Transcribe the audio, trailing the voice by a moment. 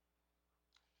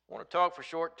want to talk for a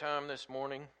short time this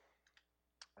morning.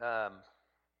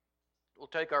 We'll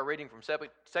take our reading from 2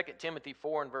 Timothy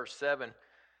 4 and verse 7.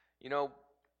 You know,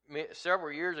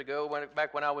 several years ago,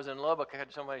 back when I was in Lubbock, I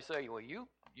had somebody say, well, you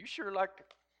sure like to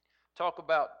talk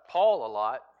about Paul a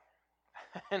lot.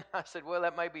 And I said, well,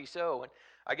 that may be so. And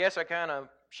I guess I kind of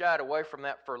shied away from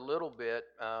that for a little bit.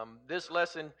 This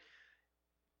lesson,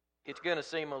 it's going to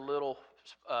seem a little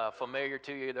familiar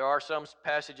to you. There are some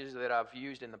passages that I've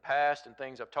used in the past and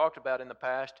things I've talked about in the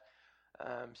past,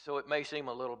 so it may seem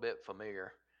a little bit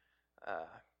familiar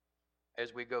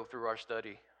as we go through our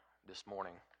study this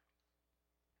morning.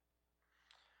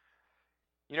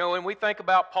 You know, when we think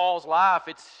about Paul's life,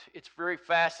 it's very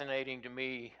fascinating to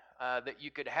me that you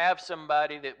could have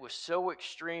somebody that was so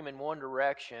extreme in one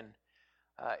direction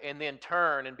and then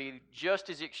turn and be just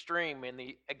as extreme in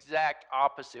the exact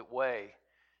opposite way.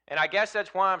 And I guess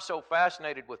that's why I'm so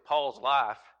fascinated with Paul's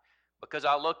life, because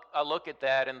I look at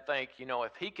that and think, you know,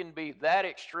 if he can be that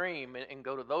extreme and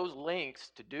go to those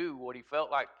lengths to do what he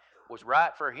felt like was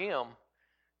right for him,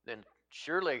 then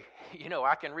surely, you know,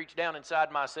 I can reach down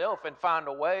inside myself and find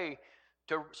a way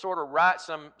to sort of right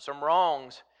some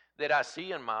wrongs that I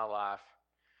see in my life.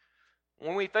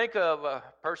 When we think of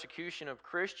persecution of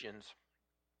Christians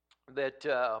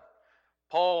that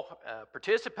Paul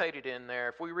participated in there,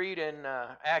 if we read in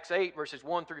Acts 8 verses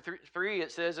 1 through 3,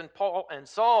 it says, and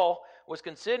Saul was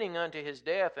consenting unto his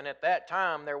death, and at that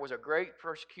time there was a great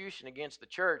persecution against the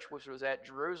church which was at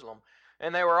Jerusalem,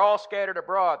 and they were all scattered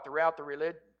abroad throughout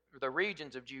the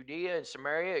regions of Judea and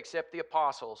Samaria, except the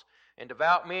apostles. And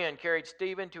devout men carried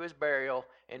Stephen to his burial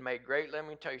and made great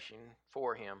lamentation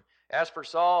for him. As for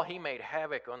Saul, he made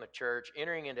havoc on the church,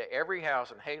 entering into every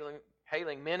house and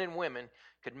hailing men and women,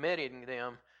 committing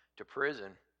them to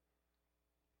prison.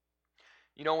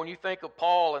 You know, when you think of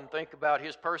Paul and think about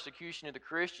his persecution of the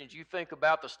Christians, you think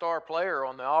about the star player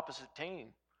on the opposite team.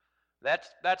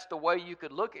 That's the way you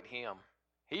could look at him.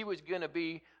 He was going to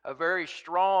be a very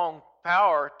strong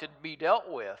power to be dealt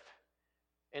with.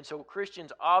 And so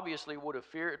Christians obviously would have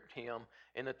feared him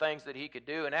in the things that he could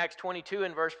do. In Acts 22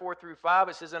 in verse 4 through 5,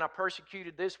 it says, and I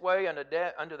persecuted this way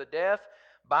unto the death,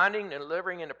 binding and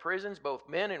delivering into prisons both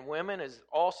men and women, as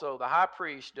also the high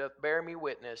priest doth bear me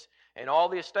witness, and all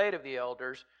the estate of the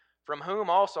elders, from whom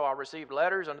also I received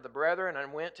letters unto the brethren,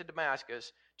 and went to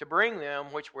Damascus to bring them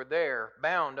which were there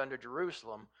bound unto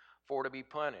Jerusalem for to be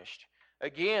punished.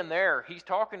 Again, there, he's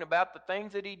talking about the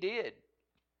things that he did.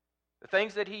 The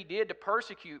things that he did to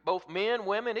persecute both men,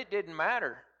 women, it didn't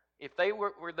matter. If they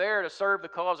were there to serve the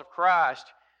cause of Christ,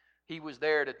 he was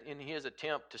there in his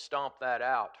attempt to stomp that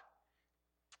out.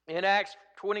 In Acts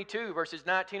 22, verses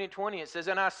 19 and 20, it says,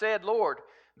 and I said, Lord,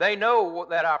 they know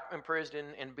that I imprisoned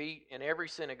and beat in every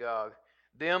synagogue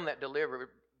them that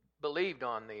believed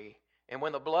on thee. And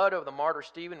when the blood of the martyr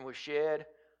Stephen was shed,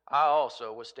 I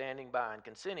also was standing by and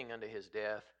consenting unto his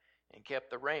death, and kept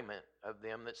the raiment of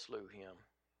them that slew him.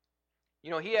 You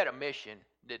know, he had a mission,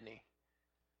 didn't he?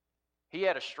 He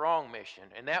had a strong mission,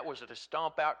 and that was to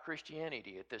stomp out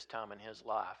Christianity at this time in his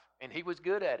life. And he was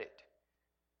good at it.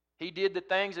 He did the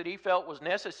things that he felt was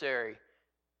necessary,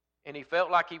 and he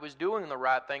felt like he was doing the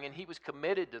right thing, and he was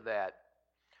committed to that.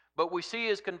 But we see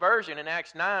his conversion in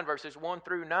Acts 9, verses 1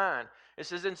 through 9. It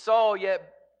says, and Saul, yet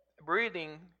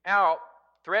breathing out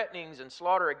threatenings and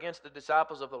slaughter against the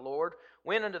disciples of the Lord,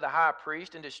 went unto the high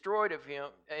priest and destroyed of him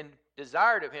and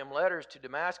desired of him letters to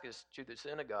Damascus to the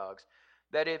synagogues,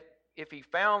 that if he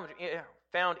found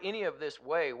any of this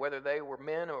way, whether they were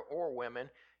men or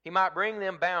women, he might bring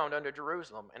them bound unto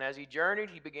Jerusalem. And as he journeyed,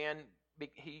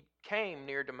 he came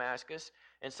near Damascus,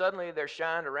 and suddenly there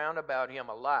shined around about him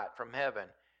a light from heaven.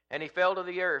 And he fell to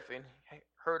the earth, and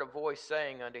heard a voice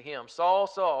saying unto him, Saul,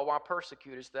 Saul, why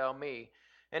persecutest thou me?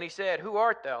 And he said, Who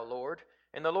art thou, Lord?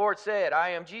 And the Lord said, I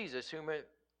am Jesus,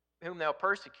 whom thou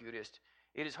persecutest.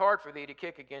 It is hard for thee to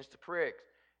kick against the pricks.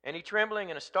 And he, trembling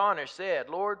and astonished, said,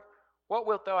 Lord, what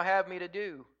wilt thou have me to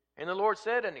do? And the Lord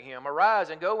said unto him, Arise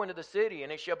and go into the city,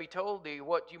 and it shall be told thee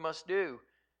what you must do.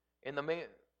 And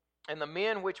the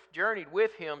men which journeyed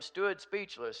with him stood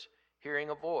speechless, hearing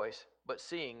a voice, but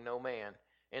seeing no man.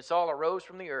 And Saul arose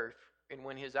from the earth, and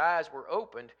when his eyes were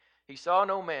opened, he saw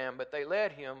no man, but they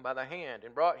led him by the hand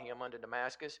and brought him unto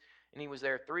Damascus. And he was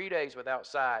there 3 days without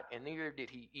sight, and neither did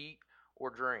he eat or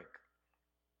drink.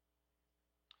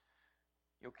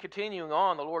 Continuing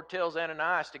on, the Lord tells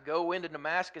Ananias to go into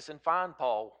Damascus and find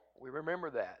Paul. We remember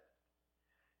that.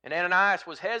 And Ananias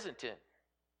was hesitant.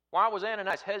 Why was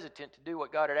Ananias hesitant to do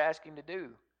what God had asked him to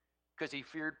do? Because he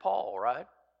feared Paul, right?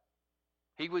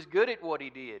 He was good at what he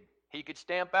did. He could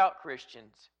stamp out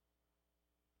Christians.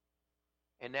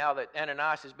 And now that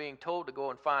Ananias is being told to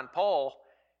go and find Paul,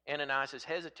 Ananias is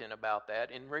hesitant about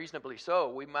that, and reasonably so.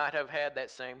 We might have had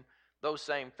those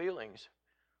same feelings.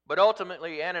 But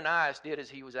ultimately, Ananias did as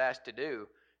he was asked to do.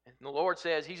 And the Lord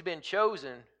says he's been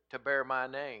chosen to bear my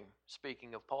name,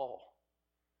 speaking of Paul.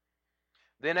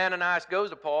 Then Ananias goes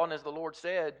to Paul, and as the Lord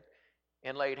said,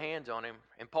 and laid hands on him,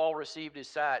 and Paul received his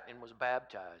sight and was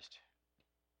baptized.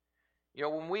 You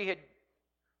know,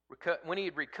 when he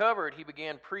had recovered, he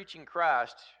began preaching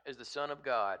Christ as the Son of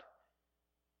God.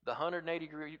 The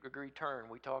 180-degree turn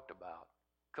we talked about,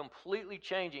 completely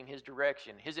changing his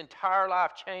direction. His entire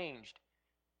life changed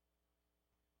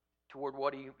toward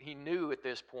what he knew at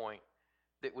this point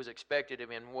that was expected of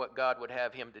him, what God would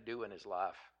have him to do in his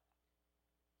life.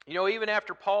 You know, even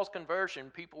after Paul's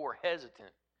conversion, people were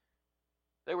hesitant.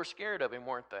 They were scared of him,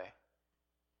 weren't they?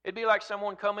 It'd be like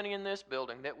someone coming in this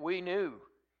building that we knew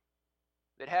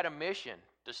that had a mission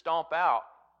to stomp out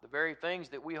the very things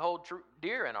that we hold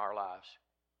dear in our lives.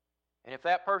 And if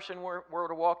that person were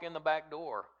to walk in the back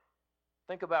door,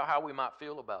 think about how we might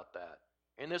feel about that.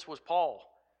 And this was Paul.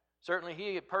 Certainly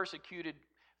he had persecuted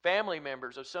family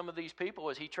members of some of these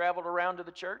people as he traveled around to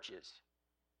the churches.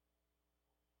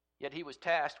 Yet he was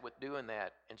tasked with doing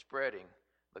that and spreading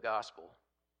the gospel.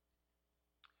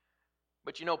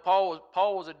 But you know, Paul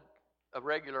was a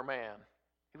regular man.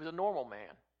 He was a normal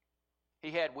man.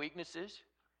 He had weaknesses.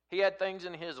 He had things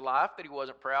in his life that he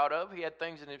wasn't proud of. He had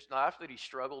things in his life that he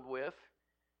struggled with.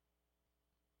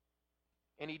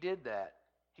 And he did that.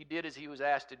 He did as he was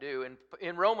asked to do. And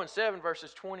in Romans 7,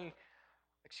 verses 14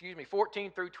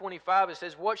 through 25, it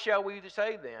says, "What shall we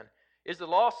say then? Is the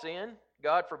law sin?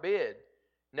 God forbid.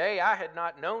 Nay, I had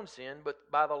not known sin, but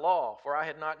by the law, for I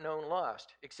had not known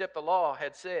lust, except the law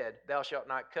had said, Thou shalt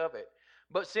not covet.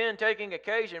 But sin, taking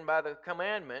occasion by the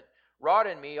commandment, wrought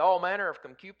in me all manner of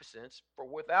concupiscence, for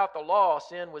without the law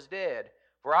sin was dead.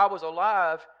 For I was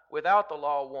alive without the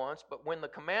law once, but when the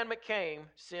commandment came,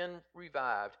 sin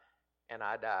revived, and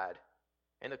I died.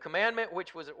 And the commandment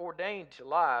which was ordained to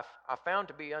life, I found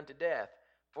to be unto death.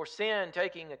 For sin,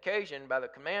 taking occasion by the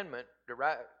commandment,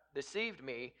 deceived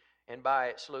me, and by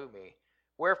it slew me.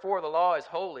 Wherefore the law is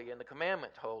holy, and the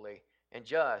commandment holy, and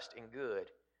just, and good.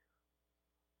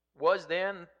 Was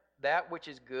then that which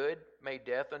is good made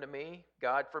death unto me?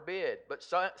 God forbid. But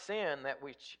sin,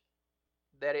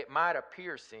 that it might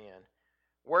appear sin,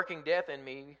 working death in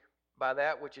me by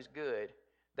that which is good,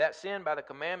 that sin by the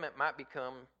commandment might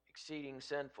become exceeding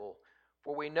sinful.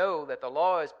 For we know that the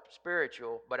law is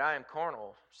spiritual, but I am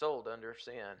carnal, sold under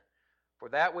sin. For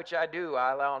that which I do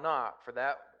I allow not,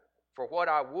 for what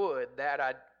I would,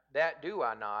 that do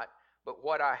I not, but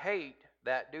what I hate,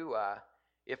 that do I.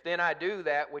 If then I do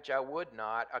that which I would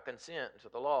not, I consent to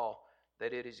the law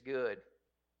that it is good.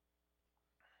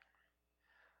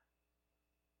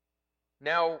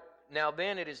 Now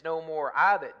then it is no more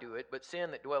I that do it, but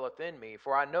sin that dwelleth in me.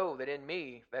 For I know that in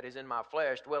me, that is in my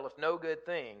flesh, dwelleth no good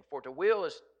thing. For to will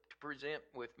is to present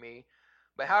with me,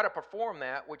 but how to perform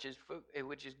that which is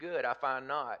good I find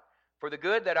not. For the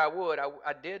good that I would,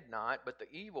 I did not, but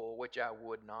the evil which I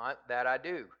would not, that I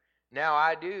do. Now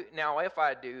if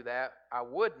I do that I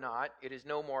would not, it is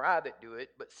no more I that do it,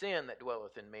 but sin that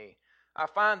dwelleth in me. I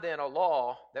find then a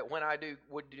law, that when I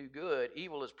would do good,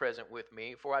 evil is present with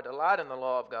me. For I delight in the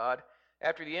law of God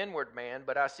after the inward man,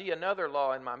 but I see another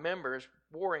law in my members,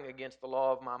 warring against the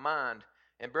law of my mind,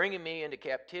 and bringing me into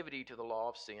captivity to the law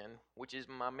of sin, which is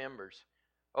in my members.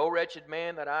 O wretched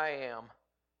man that I am,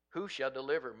 who shall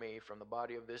deliver me from the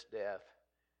body of this death?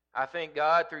 I thank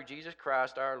God through Jesus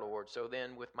Christ our Lord. So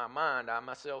then with my mind I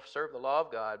myself serve the law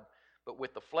of God, but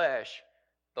with the flesh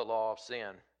the law of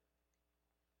sin."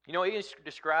 You know, he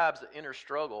describes the inner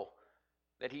struggle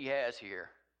that he has here.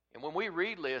 And when we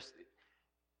read this,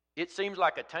 it seems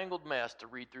like a tangled mess to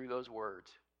read through those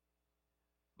words.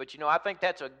 But you know, I think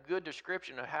that's a good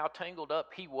description of how tangled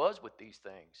up he was with these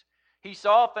things. He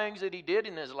saw things that he did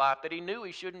in his life that he knew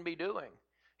he shouldn't be doing.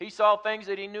 He saw things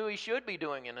that he knew he should be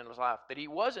doing in his life that he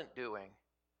wasn't doing.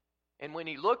 And when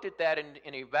he looked at that and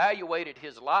evaluated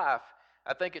his life,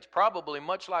 I think it's probably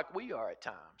much like we are at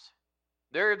times.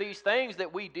 There are these things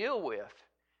that we deal with.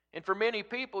 And for many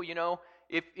people, you know,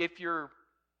 if you're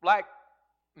like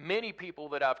many people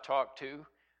that I've talked to,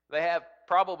 they have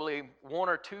probably one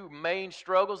or two main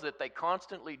struggles that they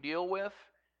constantly deal with,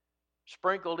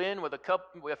 sprinkled in with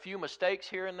a few mistakes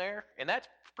here and there, and that's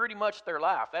pretty much their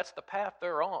life. That's the path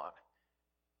they're on.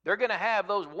 They're going to have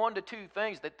those 1 to 2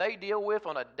 things that they deal with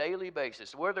on a daily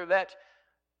basis, whether that's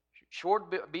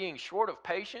being short of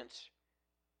patience,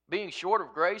 being short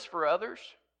of grace for others,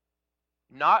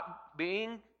 not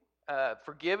being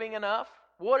forgiving enough,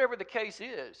 whatever the case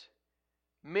is.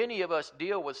 Many of us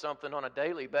deal with something on a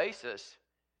daily basis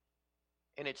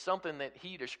And it's something that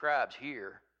he describes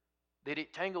here, that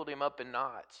it tangled him up in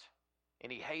knots,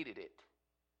 and he hated it.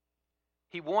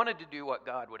 He wanted to do what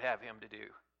God would have him to do.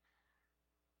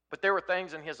 But there were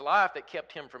things in his life that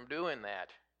kept him from doing that,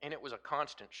 and it was a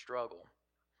constant struggle.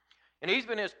 And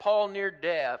even as Paul neared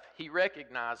death, he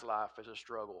recognized life as a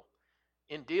struggle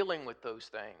in dealing with those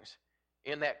things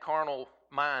in that carnal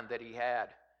mind that he had.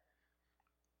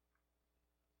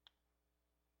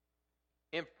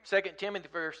 In 2 Timothy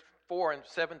verse 4 and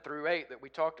 7 through 8 that we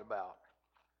talked about,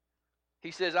 he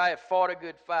says, I have fought a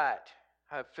good fight.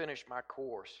 I have finished my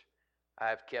course. I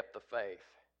have kept the faith.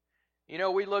 You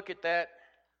know, we look at that,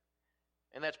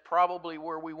 and that's probably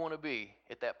where we want to be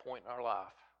at that point in our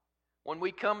life. When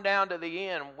we come down to the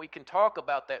end, we can talk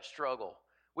about that struggle.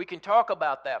 We can talk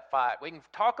about that fight. We can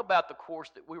talk about the course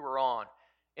that we were on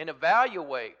and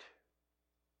evaluate.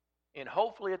 And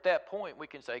hopefully at that point we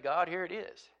can say, God, here it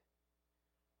is.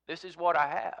 This is what I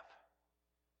have.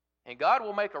 And God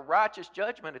will make a righteous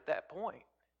judgment at that point.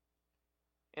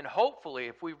 And hopefully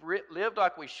if we've lived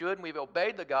like we should and we've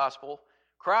obeyed the gospel,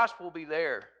 Christ will be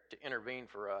there to intervene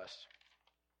for us.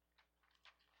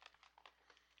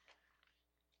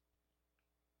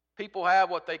 People have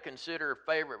what they consider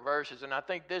favorite verses, and I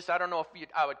think this, I don't know if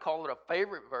I would call it a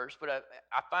favorite verse, but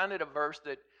I find it a verse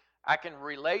that I can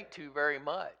relate to very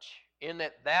much, in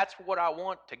that that's what I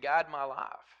want to guide my life.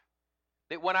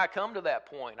 That when I come to that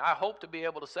point, I hope to be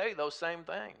able to say those same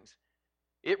things.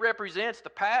 It represents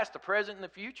the past, the present, and the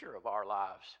future of our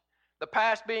lives. The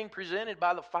past being presented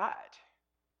by the fight.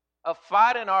 A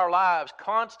fight in our lives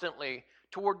constantly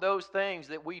toward those things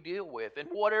that we deal with. And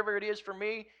whatever it is for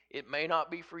me, it may not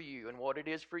be for you. And what it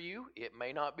is for you, it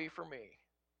may not be for me.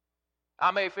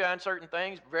 I may find certain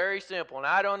things very simple, and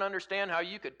I don't understand how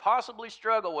you could possibly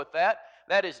struggle with that.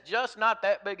 That is just not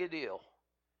that big a deal.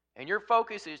 And your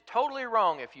focus is totally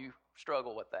wrong if you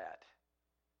struggle with that.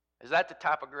 Is that the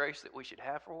type of grace that we should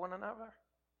have for one another?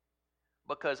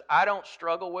 Because I don't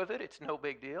struggle with it, it's no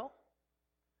big deal?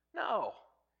 No.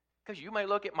 Because you may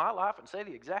look at my life and say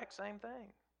the exact same thing.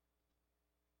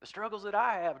 The struggles that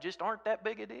I have just aren't that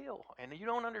big a deal. And you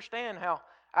don't understand how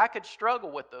I could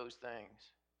struggle with those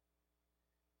things.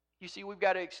 You see, we've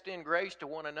got to extend grace to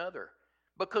one another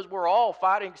because we're all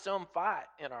fighting some fight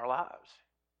in our lives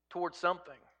towards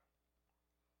something.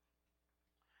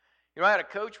 You know, I had a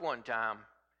coach one time.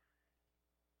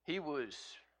 He's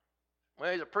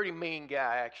a pretty mean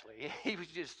guy, actually.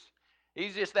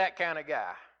 He's just that kind of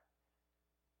guy.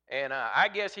 And I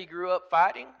guess he grew up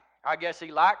fighting. I guess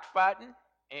he liked fighting.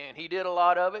 And he did a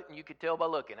lot of it, and you could tell by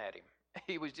looking at him.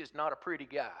 He was just not a pretty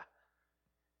guy.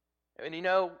 And you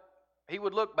know, he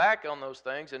would look back on those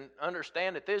things and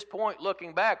understand at this point,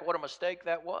 looking back, what a mistake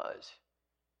that was.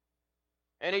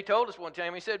 And he told us one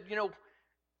time, he said, you know,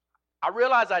 I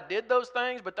realize I did those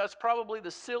things, but that's probably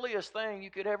the silliest thing you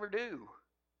could ever do,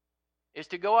 is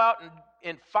to go out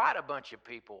and fight a bunch of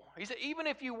people. He said, even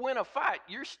if you win a fight,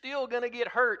 you're still going to get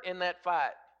hurt in that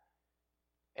fight.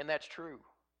 And that's true.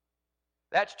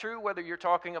 That's true whether you're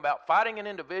talking about fighting an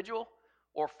individual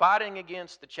or fighting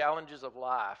against the challenges of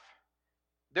life.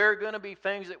 There are going to be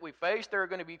things that we face, there are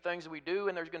going to be things that we do,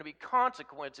 and there's going to be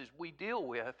consequences we deal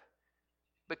with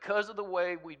because of the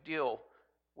way we deal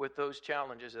with those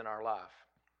challenges in our life.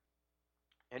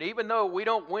 And even though we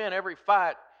don't win every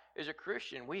fight as a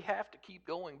Christian, we have to keep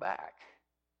going back.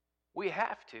 We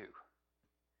have to.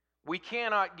 We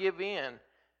cannot give in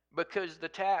because the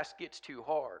task gets too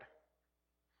hard.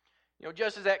 You know,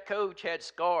 just as that coach had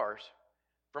scars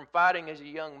from fighting as a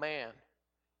young man,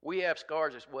 we have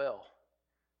scars as well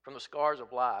from the scars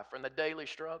of life, from the daily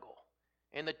struggle,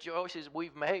 and the choices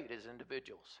we've made as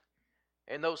individuals.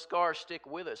 And those scars stick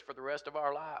with us for the rest of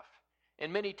our life.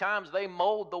 And many times they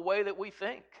mold the way that we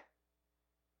think.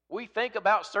 We think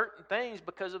about certain things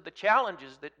because of the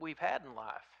challenges that we've had in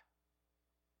life.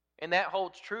 And that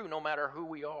holds true no matter who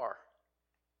we are.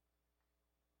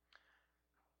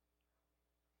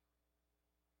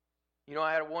 You know,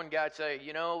 I had one guy say,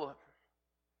 you know,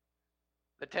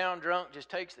 the town drunk just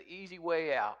takes the easy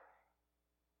way out.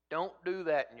 Don't do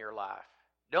that in your life.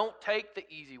 Don't take the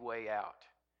easy way out.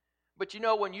 But you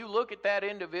know, when you look at that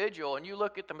individual and you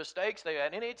look at the mistakes they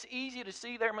had, and it's easy to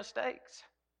see their mistakes.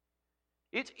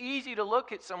 It's easy to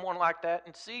look at someone like that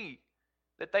and see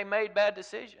that they made bad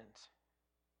decisions.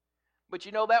 But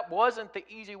you know, that wasn't the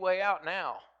easy way out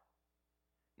now.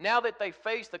 Now that they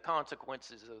face the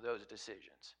consequences of those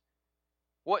decisions.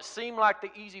 What seemed like the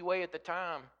easy way at the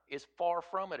time is far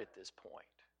from it at this point.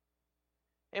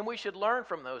 And we should learn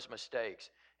from those mistakes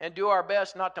and do our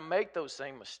best not to make those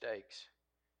same mistakes.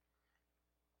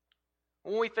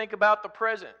 When we think about the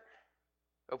present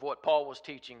of what Paul was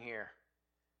teaching here,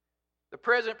 The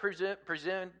present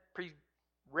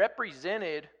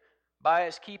represented by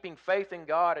us keeping faith in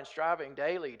God and striving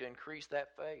daily to increase that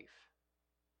faith.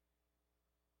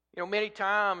 Many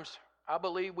times I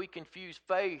believe we confuse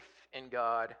faith in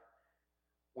God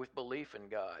with belief in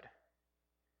God.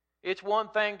 It's one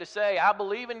thing to say, I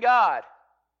believe in God.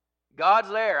 God's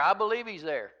there. I believe He's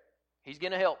there. He's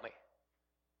going to help me.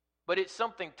 But it's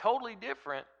something totally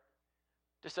different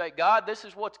to say, God, this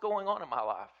is what's going on in my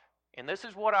life, and this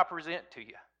is what I present to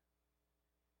you.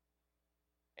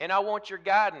 And I want your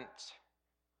guidance.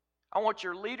 I want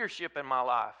your leadership in my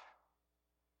life.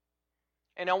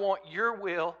 And I want your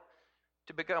will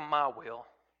to become my will.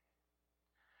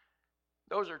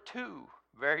 Those are two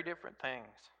very different things.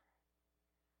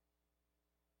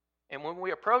 And when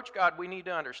we approach God, we need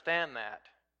to understand that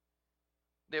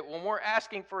when we're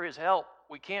asking for His help,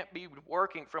 we can't be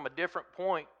working from a different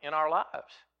point in our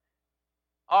lives,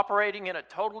 operating in a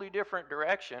totally different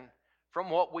direction from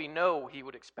what we know He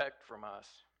would expect from us.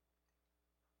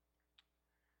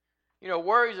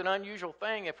 Worry is an unusual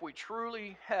thing if we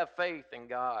truly have faith in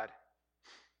God.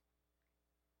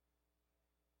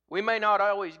 We may not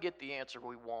always get the answer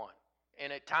we want,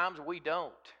 and at times we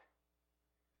don't.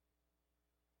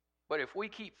 But if we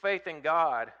keep faith in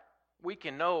God, we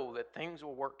can know that things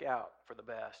will work out for the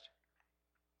best.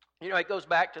 It goes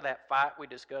back to that fight we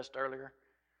discussed earlier.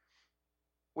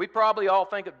 We probably all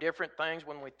think of different things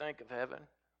when we think of heaven.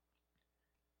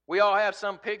 We all have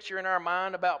some picture in our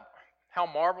mind about how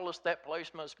marvelous that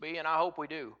place must be, and I hope we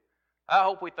do. I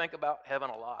hope we think about heaven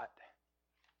a lot.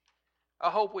 I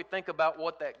hope we think about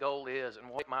what that goal is and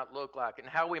what it might look like and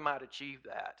how we might achieve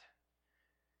that.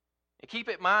 And keep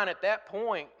in mind, at that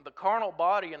point, the carnal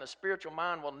body and the spiritual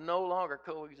mind will no longer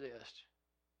coexist.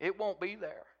 It won't be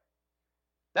there.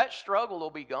 That struggle will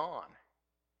be gone,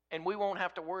 and we won't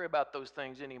have to worry about those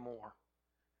things anymore.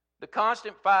 The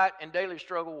constant fight and daily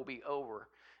struggle will be over.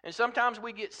 And sometimes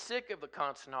we get sick of the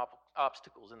constant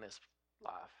obstacles in this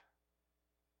life,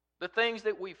 the things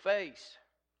that we face.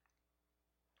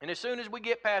 And as soon as we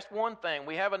get past one thing,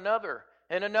 we have another,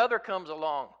 and another comes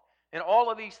along. And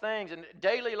all of these things, and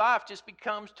daily life just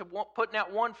becomes to putting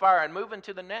out one fire and moving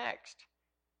to the next.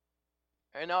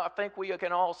 And I think we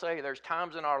can all say there's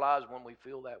times in our lives when we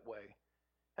feel that way.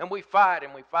 And we fight,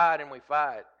 and we fight, and we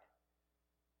fight.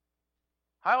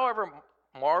 However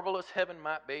marvelous heaven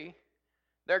might be,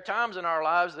 there are times in our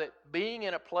lives that being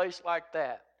in a place like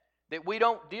that we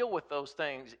don't deal with those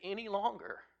things any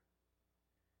longer.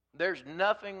 There's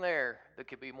nothing there that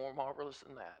could be more marvelous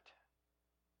than that.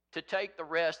 To take the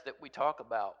rest that we talk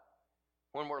about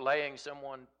when we're laying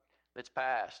someone that's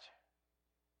passed,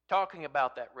 talking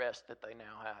about that rest that they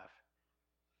now have.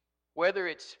 Whether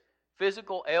it's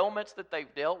physical ailments that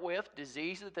they've dealt with,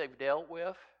 disease that they've dealt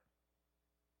with.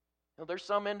 There's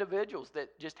some individuals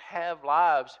that just have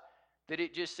lives that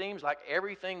it just seems like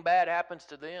everything bad happens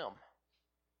to them.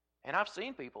 And I've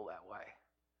seen people that way.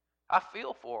 I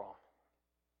feel for them.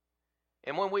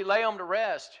 And when we lay them to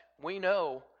rest, we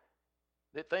know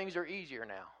that things are easier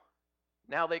now.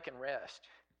 Now they can rest.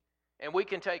 And we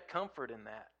can take comfort in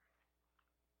that.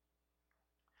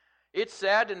 It's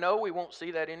sad to know we won't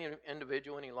see that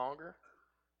individual any longer.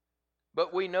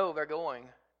 But we know they're going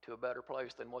to a better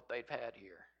place than what they've had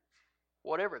here.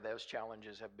 Whatever those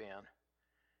challenges have been.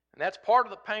 And that's part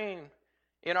of the pain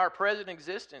in our present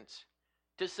existence.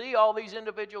 To see all these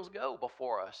individuals go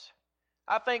before us.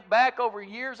 I think back over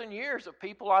years and years of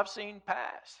people I've seen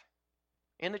pass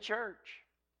in the church.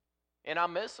 And I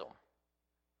miss them.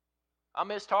 I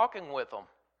miss talking with them.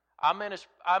 I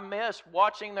miss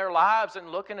watching their lives and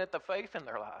looking at the faith in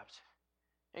their lives.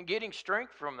 And getting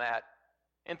strength from that.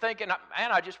 And thinking,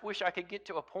 man, I just wish I could get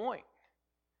to a point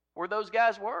where those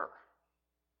guys were.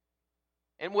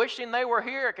 And wishing they were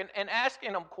here and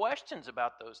asking them questions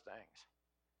about those things.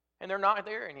 And they're not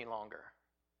there any longer.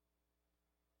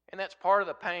 And that's part of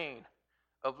the pain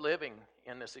of living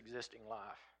in this existing life.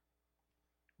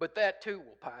 But that too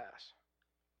will pass.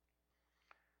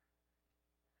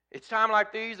 It's time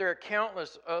like these, there are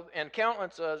countless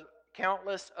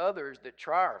others that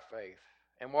try our faith.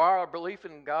 And while our belief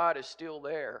in God is still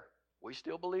there, we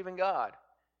still believe in God.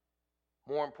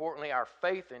 More importantly, our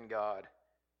faith in God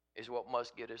is what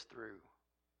must get us through.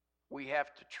 We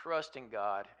have to trust in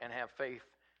God and have faith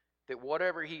that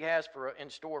whatever He has in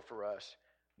store for us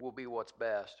will be what's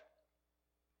best.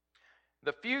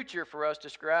 The future for us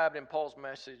described in Paul's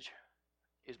message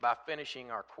is by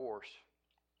finishing our course.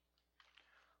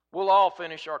 We'll all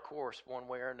finish our course one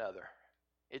way or another.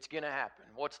 It's going to happen.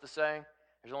 What's the saying?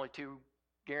 There's only two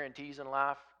guarantees in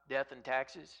life, death and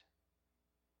taxes.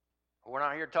 We're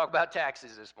not here to talk about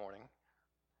taxes this morning.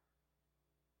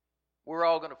 we're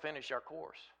all going to finish our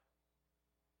course.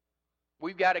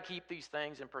 We've got to keep these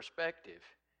things in perspective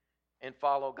and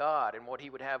follow God and what He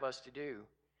would have us to do.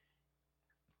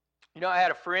 You know, I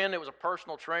had a friend that was a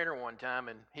personal trainer one time,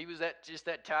 and he was just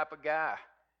that type of guy.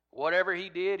 Whatever he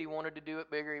did, he wanted to do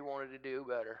it bigger, he wanted to do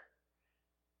better.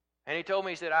 And he told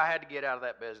me, he said, I had to get out of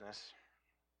that business.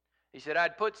 He said,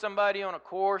 I'd put somebody on a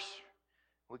course,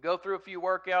 we'd go through a few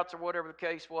workouts or whatever the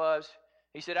case was.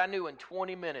 He said, I knew in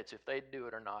 20 minutes if they'd do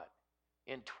it or not.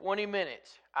 In 20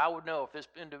 minutes, I would know if this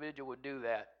individual would do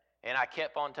that. And I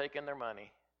kept on taking their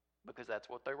money because that's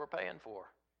what they were paying for.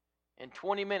 In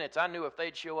 20 minutes, I knew if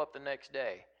they'd show up the next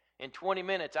day. In 20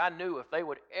 minutes, I knew if they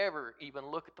would ever even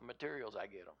look at the materials I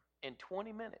get them. In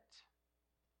 20 minutes.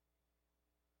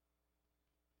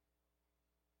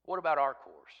 What about our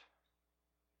course?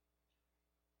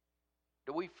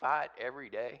 Do we fight every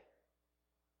day?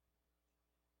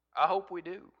 I hope we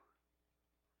do.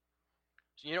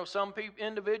 You know, some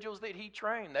individuals that he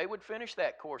trained, they would finish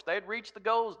that course. They'd reach the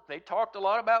goals. They talked a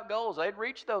lot about goals. They'd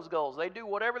reach those goals. They'd do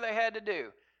whatever they had to do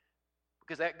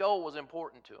because that goal was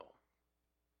important to them.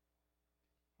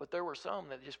 But there were some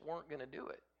that just weren't going to do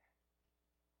it.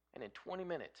 And in 20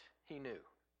 minutes, he knew.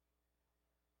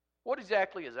 What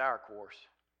exactly is our course?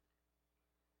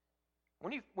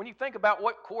 When you think about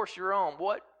what course you're on,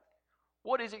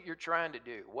 what is it you're trying to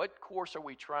do? What course are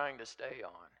we trying to stay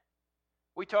on?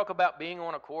 We talk about being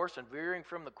on a course and veering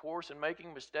from the course and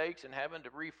making mistakes and having to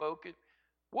refocus.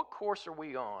 What course are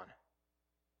we on?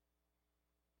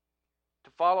 To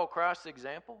follow Christ's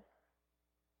example?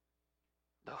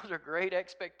 Those are great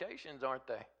expectations, aren't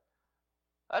they?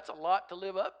 That's a lot to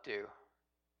live up to.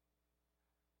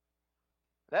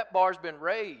 That bar's been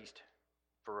raised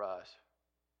for us.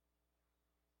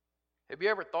 Have you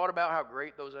ever thought about how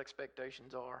great those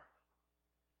expectations are?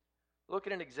 Look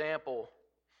at an example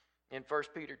in 1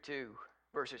 Peter 2,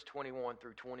 verses 21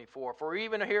 through 24. For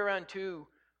even hereunto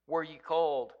were ye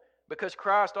called, because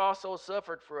Christ also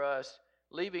suffered for us,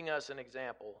 leaving us an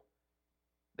example,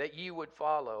 that ye would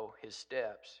follow his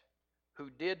steps, who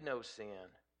did no sin,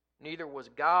 neither was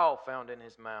guile found in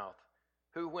his mouth,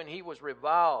 who when he was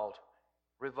reviled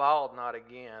not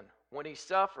again. When he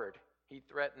suffered, he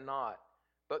threatened not,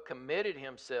 but committed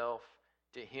himself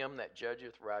to him that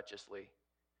judgeth righteously,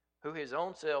 who his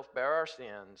own self bare our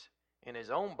sins in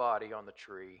his own body on the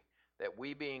tree, that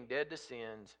we being dead to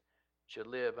sins should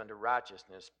live unto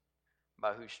righteousness,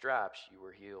 by whose stripes you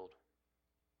were healed.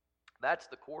 That's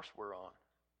the course we're on.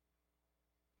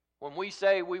 When we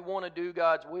say we want to do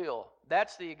God's will,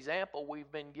 that's the example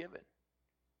we've been given.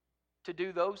 To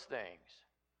do those things.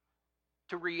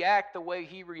 To react the way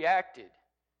he reacted.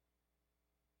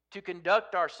 To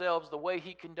conduct ourselves the way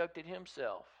he conducted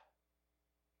himself.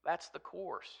 That's the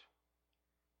course.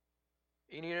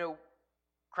 And you know,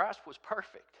 Christ was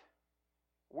perfect.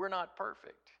 We're not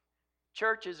perfect.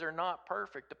 Churches are not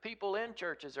perfect. The people in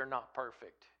churches are not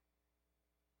perfect.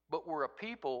 But we're a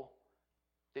people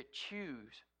that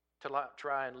choose to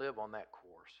try and live on that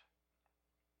course.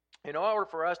 In order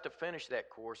for us to finish that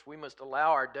course, we must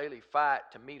allow our daily fight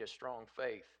to meet a strong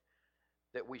faith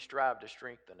that we strive to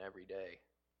strengthen every day.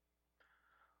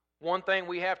 One thing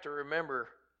we have to remember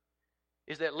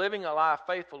is that living a life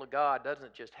faithful to God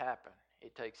doesn't just happen.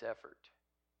 It takes effort.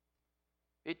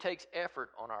 It takes effort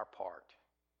on our part.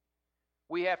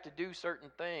 We have to do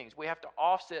certain things. We have to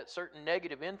offset certain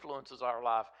negative influences in our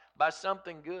life by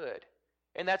something good.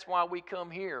 And that's why we come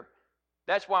here.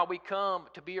 That's why we come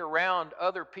to be around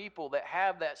other people that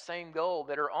have that same goal,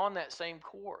 that are on that same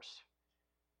course.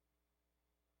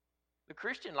 The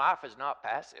Christian life is not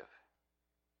passive.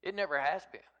 It never has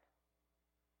been.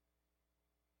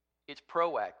 It's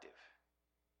proactive.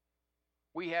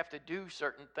 We have to do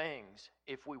certain things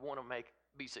if we want to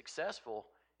be successful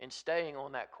in staying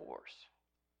on that course.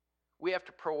 We have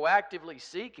to proactively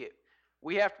seek it.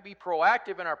 We have to be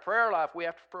proactive in our prayer life. We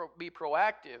have to be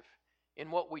proactive in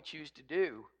what we choose to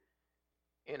do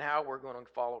and how we're going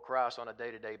to follow Christ on a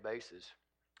day-to-day basis.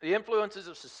 The influences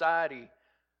of society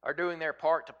are doing their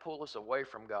part to pull us away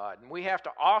from God. And we have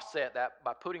to offset that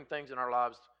by putting things in our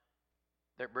lives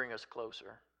that bring us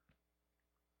closer.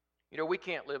 You know, we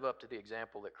can't live up to the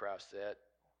example that Christ set.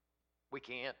 We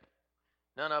can't.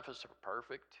 None of us are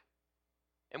perfect.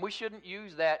 And we shouldn't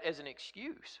use that as an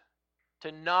excuse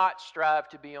to not strive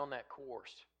to be on that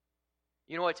course.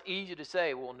 You know, it's easy to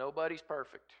say, well, nobody's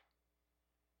perfect.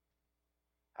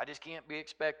 I just can't be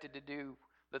expected to do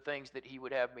the things that he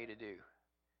would have me to do.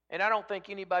 And I don't think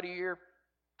anybody here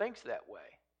thinks that way.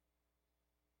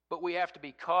 But we have to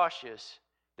be cautious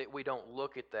that we don't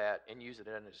look at that and use it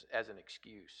as an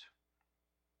excuse.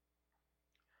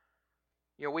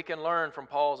 You know, we can learn from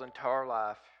Paul's entire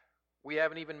life We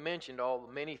haven't even mentioned all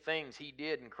the many things he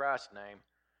did in Christ's name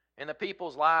and the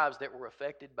people's lives that were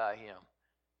affected by him.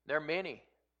 There are many.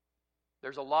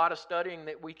 There's a lot of studying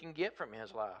that we can get from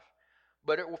his life.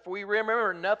 But if we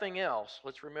remember nothing else,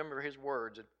 let's remember his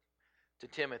words to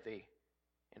Timothy.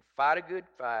 And fight a good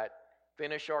fight,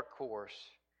 finish our course,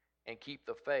 and keep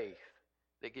the faith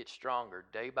that gets stronger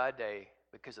day by day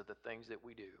because of the things that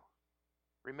we do.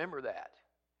 Remember that.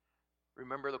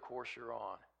 Remember the course you're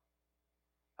on.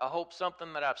 I hope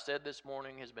something that I've said this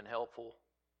morning has been helpful.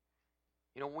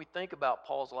 You know, when we think about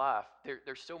Paul's life,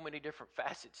 there's so many different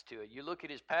facets to it. You look at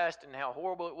his past and how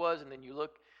horrible it was, and then you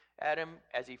look at him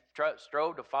as he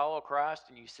strove to follow Christ,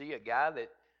 and you see a guy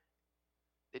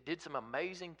that did some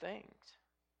amazing things.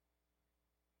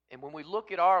 And when we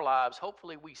look at our lives,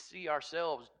 hopefully we see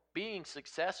ourselves being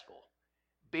successful,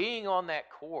 being on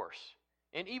that course.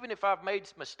 And even if I've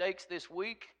made mistakes this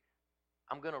week,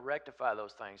 I'm going to rectify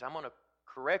those things. I'm going to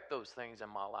correct those things in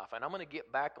my life, and I'm going to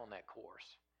get back on that course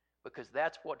because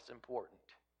that's what's important.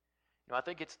 You know, I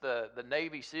think it's the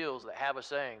Navy SEALs that have a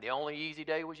saying, the only easy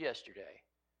day was yesterday.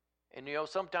 And, you know,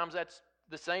 sometimes that's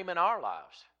the same in our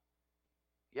lives.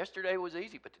 Yesterday was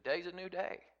easy, but today's a new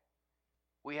day.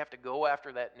 We have to go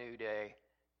after that new day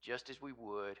just as we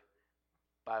would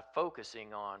by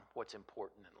focusing on what's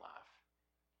important in life.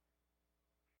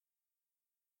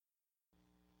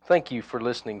 Thank you for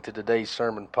listening to today's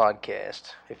sermon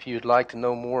podcast. If you'd like to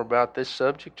know more about this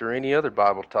subject or any other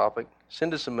Bible topic,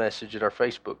 send us a message at our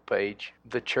Facebook page,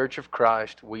 The Church of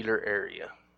Christ, Wheeler Area.